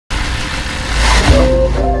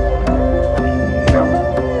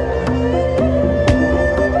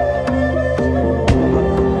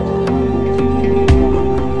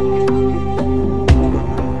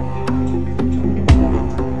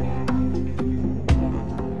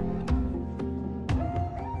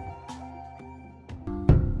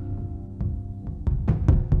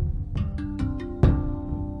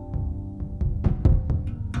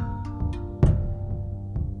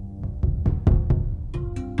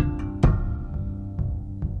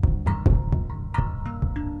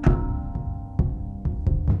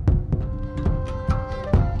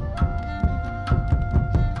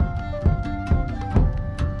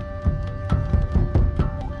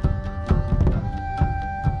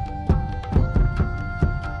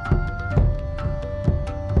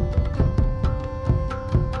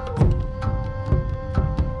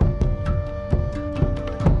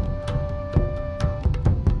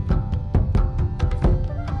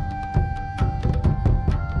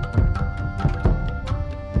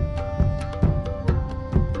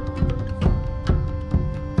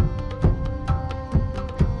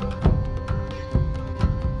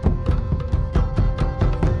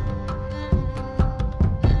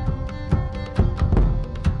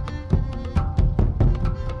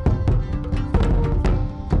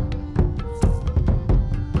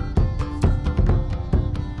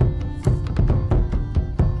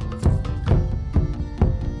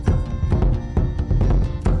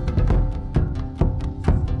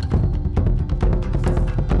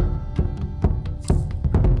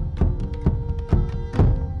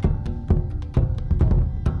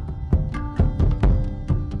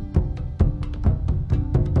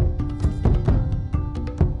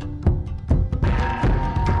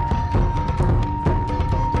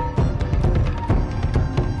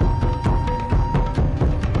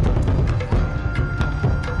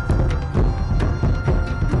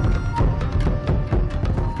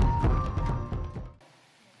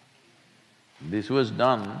This was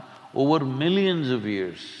done over millions of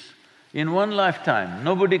years. In one lifetime,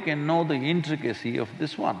 nobody can know the intricacy of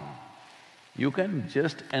this one. You can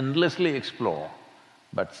just endlessly explore,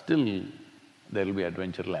 but still there'll be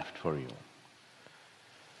adventure left for you.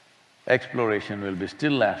 Exploration will be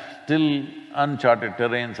still left, still uncharted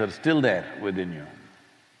terrains are still there within you.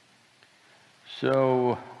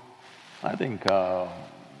 So, I think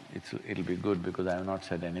it'll be good because I have not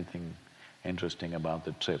said anything interesting about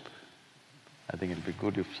the trip. I think it'll be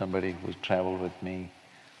good if somebody who's traveled with me,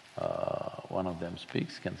 one of them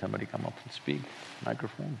speaks. Can somebody come up and speak?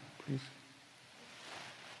 Microphone, please.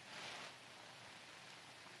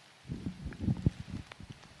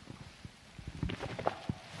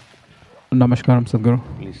 Namaskaram, Sadhguru.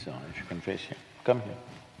 Please, if you can face him, come here.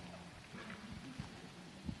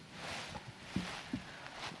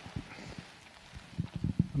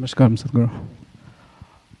 Namaskaram, Sadhguru.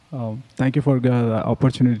 Thank you for the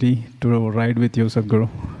opportunity to ride with you, Sadhguru.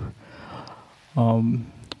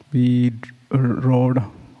 We rode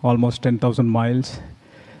almost 10,000 miles,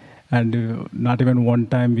 and not even one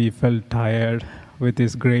time we felt tired. With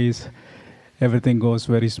His grace, everything goes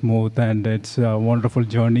very smooth, and it's a wonderful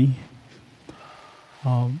journey.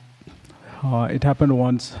 It happened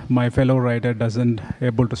once, my fellow rider doesn't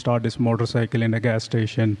able to start his motorcycle in a gas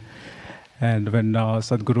station. And when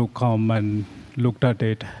Sadhguru come and looked at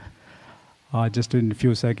it, just in a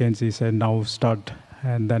few seconds he said, now start.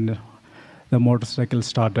 And then the motorcycle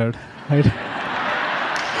started, right?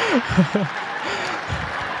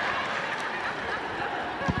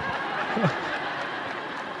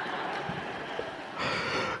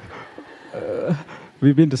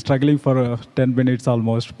 We've been struggling for 10 minutes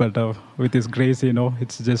almost, but with His grace,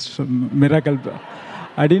 it's just a miracle.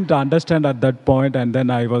 I didn't understand at that point, and then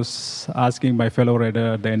I was asking my fellow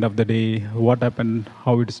rider at the end of the day, what happened,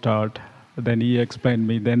 how it started. Then he explained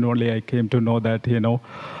me, then only I came to know that,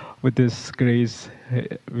 with His grace,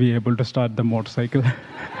 we able to start the motorcycle.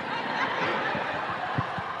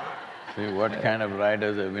 See what kind of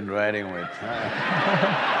riders I've been riding with,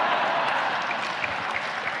 huh?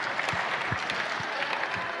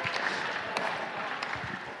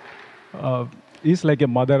 He's like a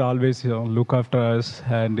mother, always look after us,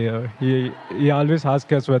 and he always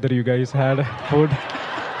asks us whether you guys had food.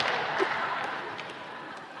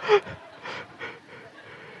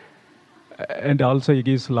 And also he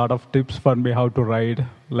gives a lot of tips for me how to ride,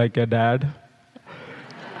 like a dad.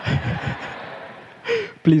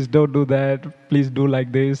 Please don't do that, please do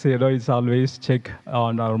like this, it's always check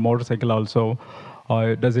on our motorcycle also.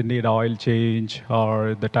 Does it need oil change,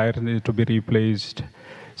 or the tire needs to be replaced?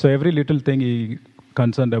 So every little thing he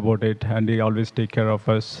concerned about it, and he always take care of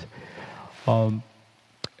us.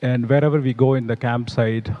 And wherever we go in the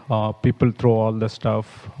campsite, people throw all the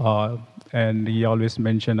stuff, and he always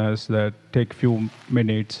mention us that take few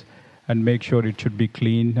minutes and make sure it should be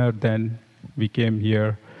cleaner than we came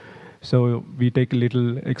here. So we take a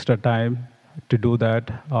little extra time to do that,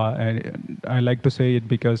 and I like to say it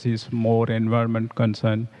because he's more environment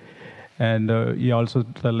concerned, and he also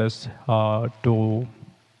tell us to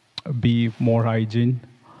be more hygiene,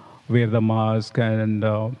 wear the mask and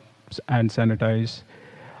sanitize.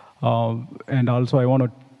 And also I want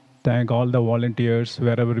to thank all the volunteers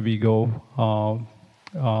wherever we go.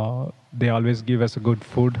 They always give us good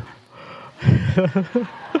food.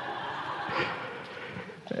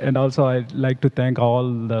 And also I'd like to thank all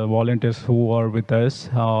the volunteers who are with us,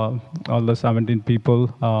 all the 17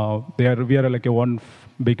 people. We are like a one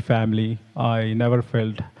big family. I never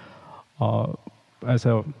felt as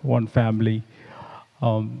a one family.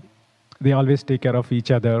 They always take care of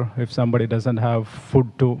each other. If somebody doesn't have food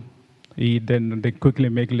to eat, then they quickly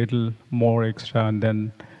make a little more extra, and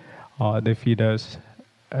then they feed us.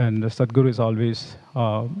 And Sadhguru is always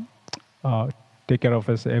take care of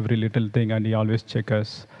us every little thing, and he always check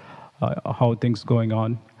us how things going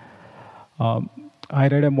on. I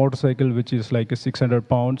ride a motorcycle which is like 600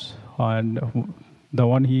 pounds, and the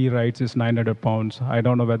one he rides is 900 pounds. I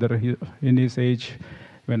don't know whether in his age,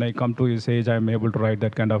 when I come to his age, I'm able to ride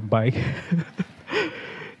that kind of bike.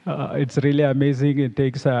 It's really amazing. It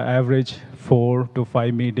takes average 4 to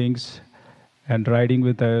 5 meetings and riding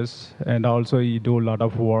with us. And also he do a lot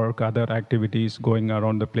of work, other activities going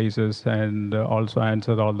around the places, and also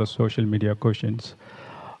answer all the social media questions.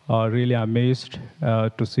 Really amazed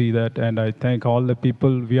to see that. And I thank all the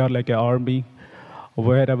people. We are like an army.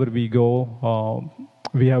 Wherever we go,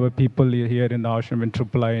 we have a people here in the ashram in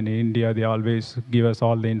III in India. They always give us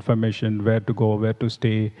all the information, where to go, where to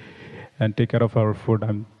stay, and take care of our food.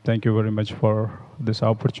 And thank you very much for this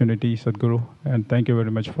opportunity, Sadhguru. And thank you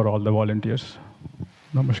very much for all the volunteers.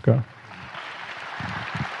 Namaskar.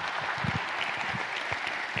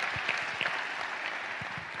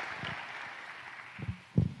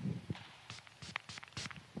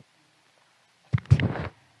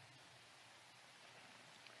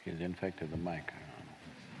 He's infected the mic.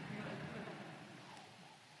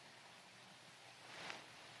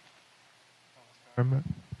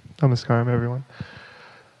 Namaskaram, everyone.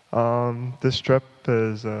 This trip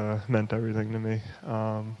has meant everything to me.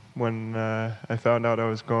 When I found out I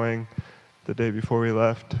was going the day before we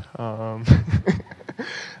left, I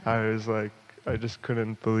was like, I just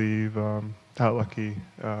couldn't believe how lucky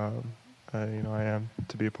I am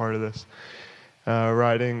to be a part of this.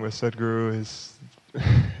 Riding with Sadhguru is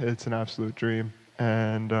it's an absolute dream,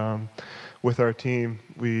 and with our team,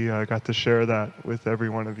 we got to share that with every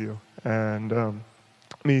one of you. And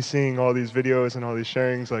me seeing all these videos and all these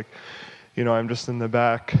sharings, like, I'm just in the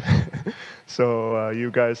back. So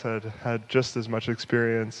you guys had just as much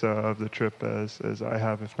experience of the trip as I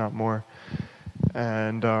have, if not more.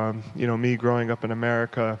 And me growing up in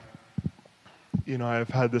America, I've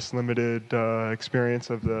had this limited experience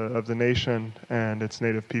of the nation and its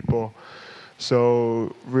native people.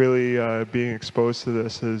 So really being exposed to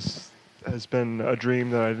this has been a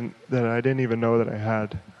dream that I didn't even know that I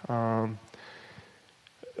had.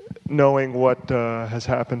 Knowing what has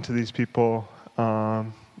happened to these people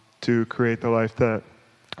to create the life that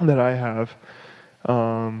I have,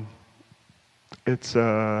 it's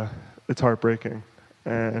heartbreaking,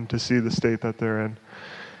 and to see the state that they're in.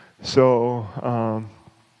 So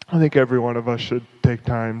I think every one of us should take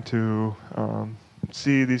time to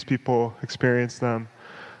see these people, experience them,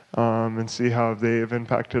 and see how they've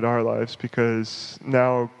impacted our lives, because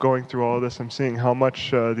now going through all this, I'm seeing how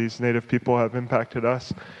much these native people have impacted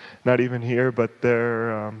us. Not even here, but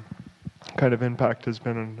their kind of impact has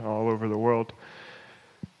been all over the world.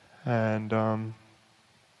 And,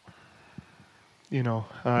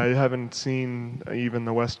 I haven't seen even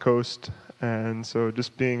the West Coast, and so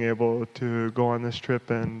just being able to go on this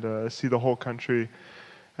trip and see the whole country,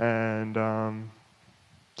 and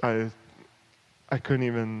I couldn't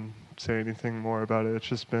even say anything more about it. It's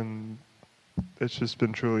just been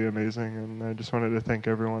truly amazing, and I just wanted to thank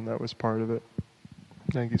everyone that was part of it.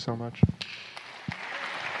 Thank you so much.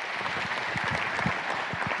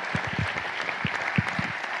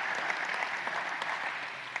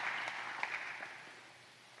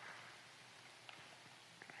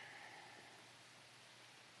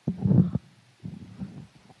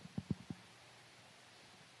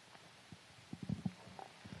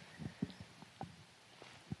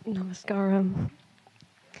 Namaskaram.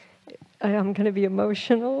 I'm going to be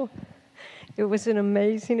emotional. It was an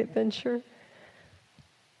amazing adventure.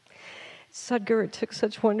 Sadhguru took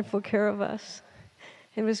such wonderful care of us.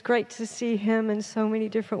 It was great to see him in so many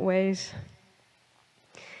different ways.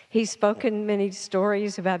 He's spoken many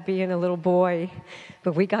stories about being a little boy,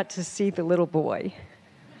 but we got to see the little boy.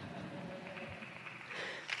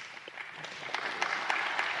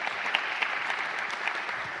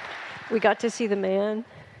 We got to see the man.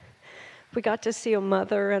 We got to see a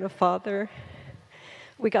mother and a father.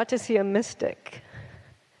 We got to see a mystic.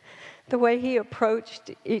 The way he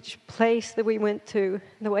approached each place that we went to,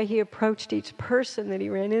 the way he approached each person that he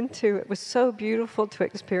ran into, it was so beautiful to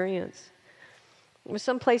experience. There were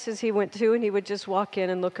some places he went to and he would just walk in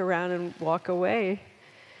and look around and walk away.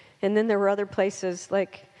 And then there were other places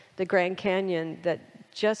like the Grand Canyon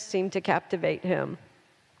that just seemed to captivate him.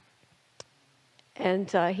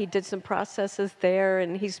 And he did some processes there,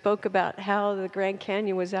 and he spoke about how the Grand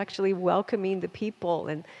Canyon was actually welcoming the people,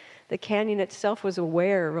 and the canyon itself was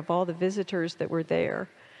aware of all the visitors that were there.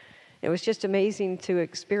 It was just amazing to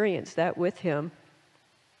experience that with him,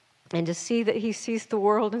 and to see that he sees the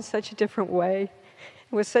world in such a different way.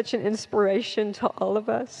 It was such an inspiration to all of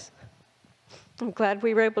us. I'm glad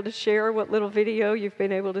we were able to share what little video you've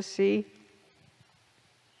been able to see.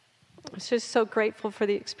 I'm just so grateful for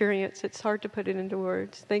the experience. It's hard to put it into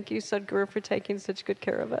words. Thank you, Sadhguru, for taking such good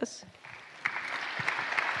care of us.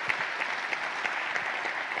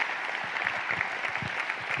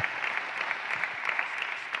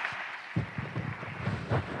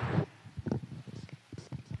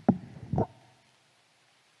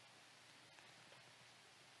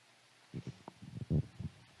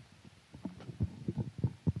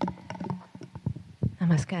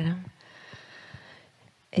 Namaskaram.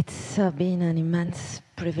 It's been an immense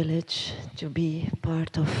privilege to be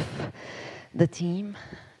part of the team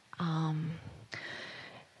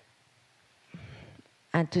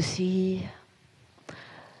and to see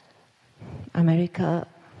America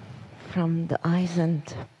from the eyes and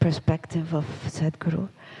perspective of Sadhguru.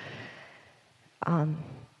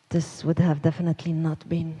 This would have definitely not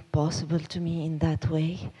been possible to me in that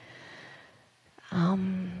way.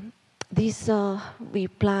 We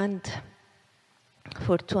planned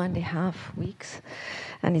for 2.5 weeks,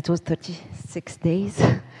 and it was 36 days.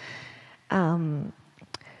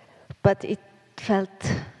 But it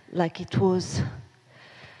felt like it was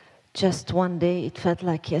just one day. It felt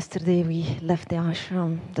like yesterday we left the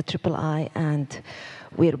ashram, the Triple I, and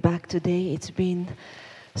we're back today. It's been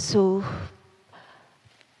so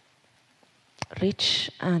rich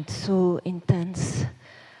and so intense.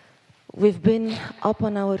 We've been up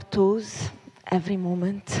on our toes every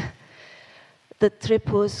moment. The trip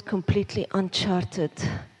was completely uncharted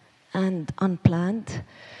and unplanned.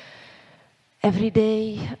 Every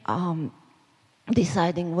day,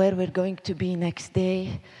 deciding where we're going to be next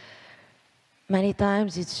day. Many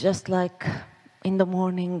times it's just like in the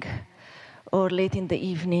morning or late in the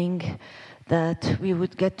evening that we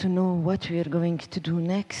would get to know what we are going to do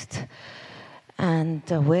next and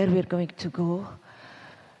where we're going to go.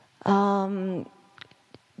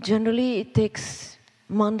 Generally, it takes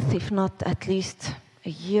months, if not at least a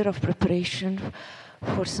year of preparation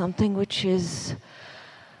for something which is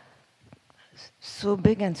so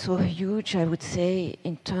big and so huge, I would say,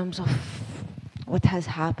 in terms of what has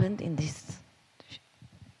happened in these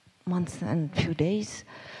months and few days.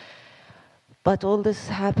 But all this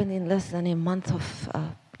happened in less than a month of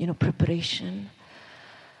preparation.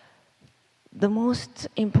 The most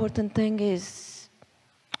important thing is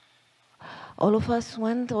all of us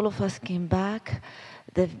went, all of us came back.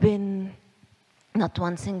 There've been not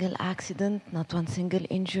one single accident, not one single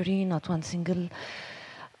injury, not one single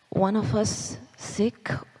one of us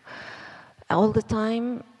sick. All the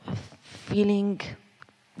time feeling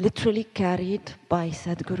literally carried by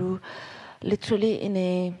Sadhguru, literally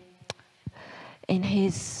in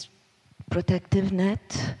his protective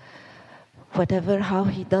net. Whatever, how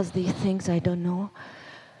he does these things, I don't know.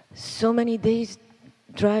 So many days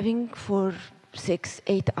driving for 6,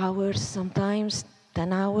 8 hours, sometimes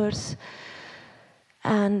 10 hours.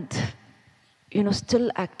 And,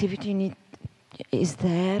 still activity is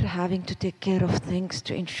there, having to take care of things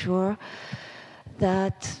to ensure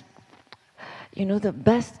that, the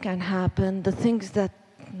best can happen, the things that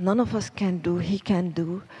none of us can do, he can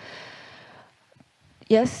do.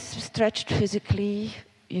 Yes, stretched physically,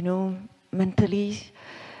 mentally,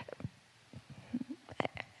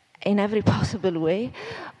 in every possible way,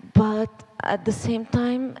 but at the same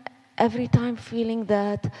time, every time feeling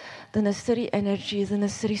that the necessary energy, the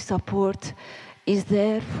necessary support is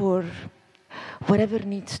there for whatever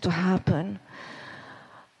needs to happen.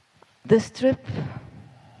 This trip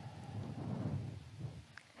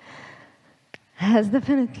has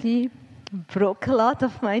definitely broke a lot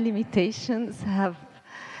of my limitations, have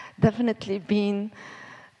definitely been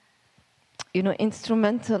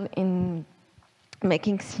instrumental in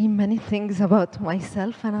making see many things about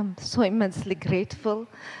myself, and I'm so immensely grateful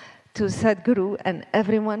to Sadhguru and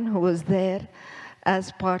everyone who was there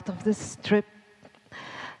as part of this trip.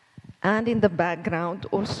 And in the background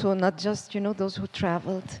also, not just those who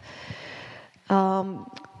traveled,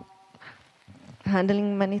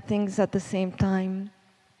 handling many things at the same time.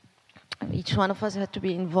 Each one of us had to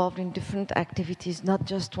be involved in different activities, not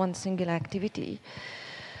just one single activity.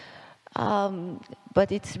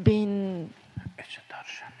 But it's been... It's a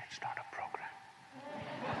darshan, it's not a program.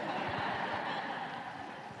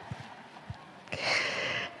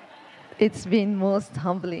 It's been most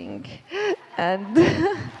humbling, and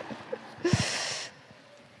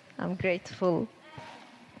I'm grateful.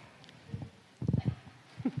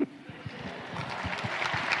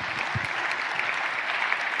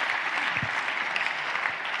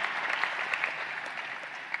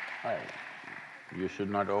 You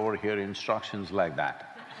should not overhear instructions like that.